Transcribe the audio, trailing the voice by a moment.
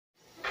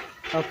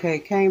Okay,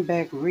 came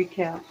back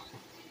recap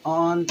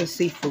on the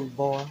seafood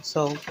boil.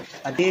 So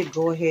I did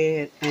go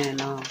ahead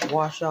and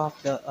wash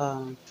off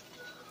the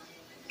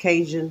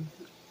Cajun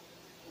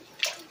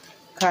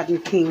cotton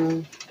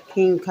king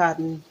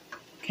cotton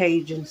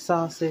Cajun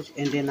sausage,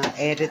 and then I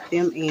added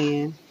them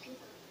in.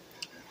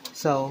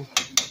 So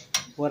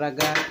what I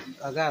got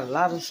a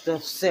lot of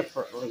stuff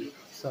separately.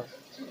 So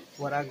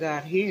what I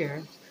got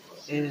here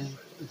is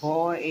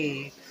boiled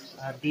eggs.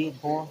 I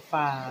did boil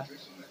 5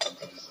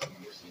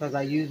 because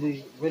I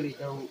usually really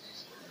don't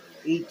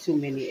eat too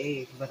many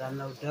eggs, but I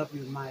know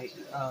W might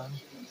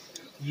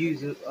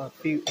use a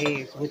few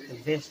eggs with the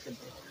vegetables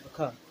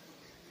because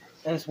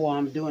that's why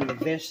I'm doing the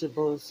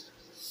vegetables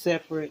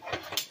separate,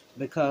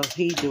 because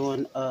he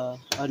doing a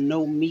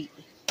no meat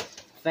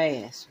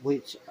fast,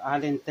 which I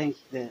didn't think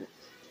that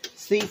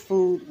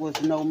seafood was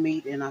no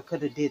meat, and I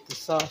could have did the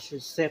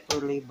sausage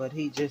separately, but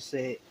he just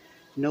said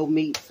no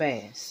meat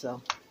fast.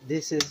 So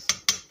this is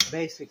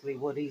basically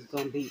what he's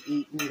gonna be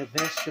eating: the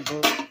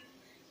vegetables,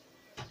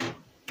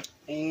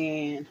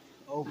 and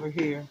over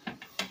here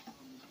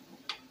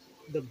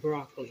the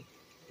broccoli,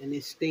 and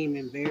it's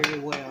steaming very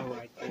well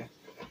right there.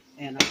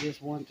 And I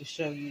just wanted to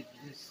show you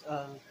this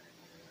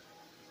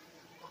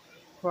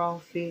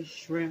crawfish,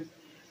 shrimp,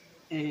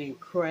 and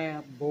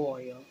crab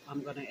boil.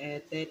 I'm gonna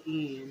add that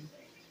in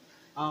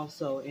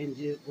also, and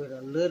just with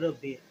a little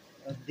bit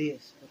of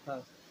this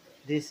because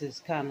this is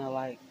kind of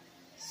like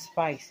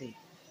spicy.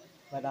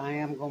 But I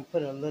am gonna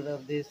put a little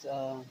of this.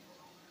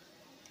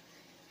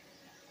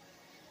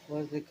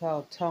 What is it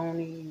called?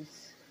 Tony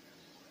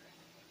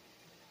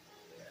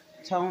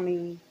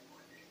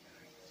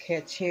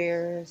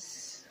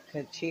Cacheres,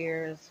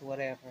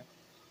 whatever.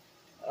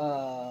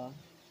 Uh,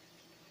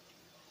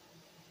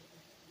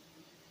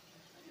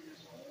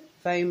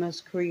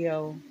 Famous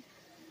Creole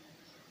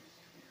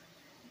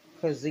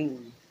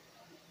cuisine,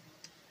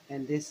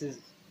 and this is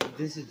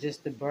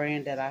just the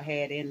brand that I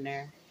had in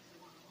there.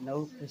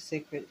 No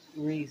specific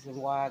reason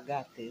why I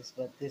got this,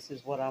 but this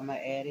is what I'm gonna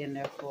add in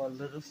there for a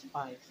little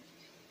spice.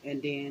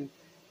 And then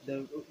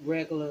the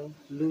regular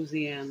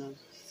Louisiana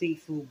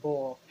seafood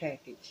boil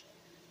package.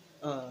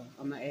 I'm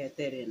gonna add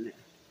that in there.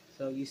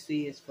 So you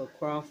see, it's for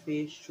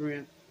crawfish,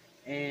 shrimp,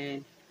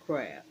 and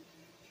crab.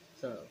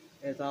 So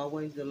as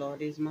always, the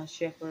Lord is my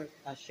shepherd;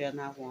 I shall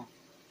not want.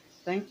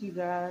 Thank you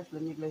guys.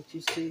 Let me let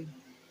you see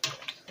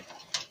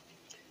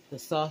the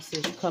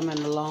sausage coming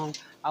along.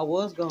 I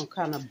was gonna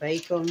kind of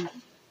bake them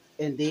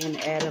and then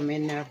add them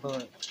in there,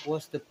 but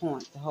what's the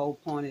point? The whole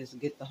point is to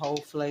get the whole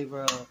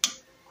flavor of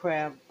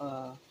crab,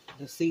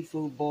 the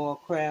seafood boil,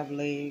 crab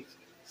legs,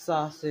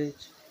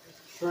 sausage,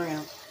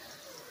 shrimp,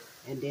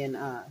 and then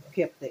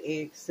kept the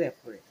eggs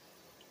separate.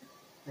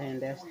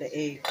 And that's the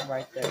egg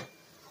right there.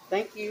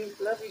 Thank you.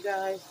 Love you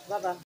guys. Bye bye.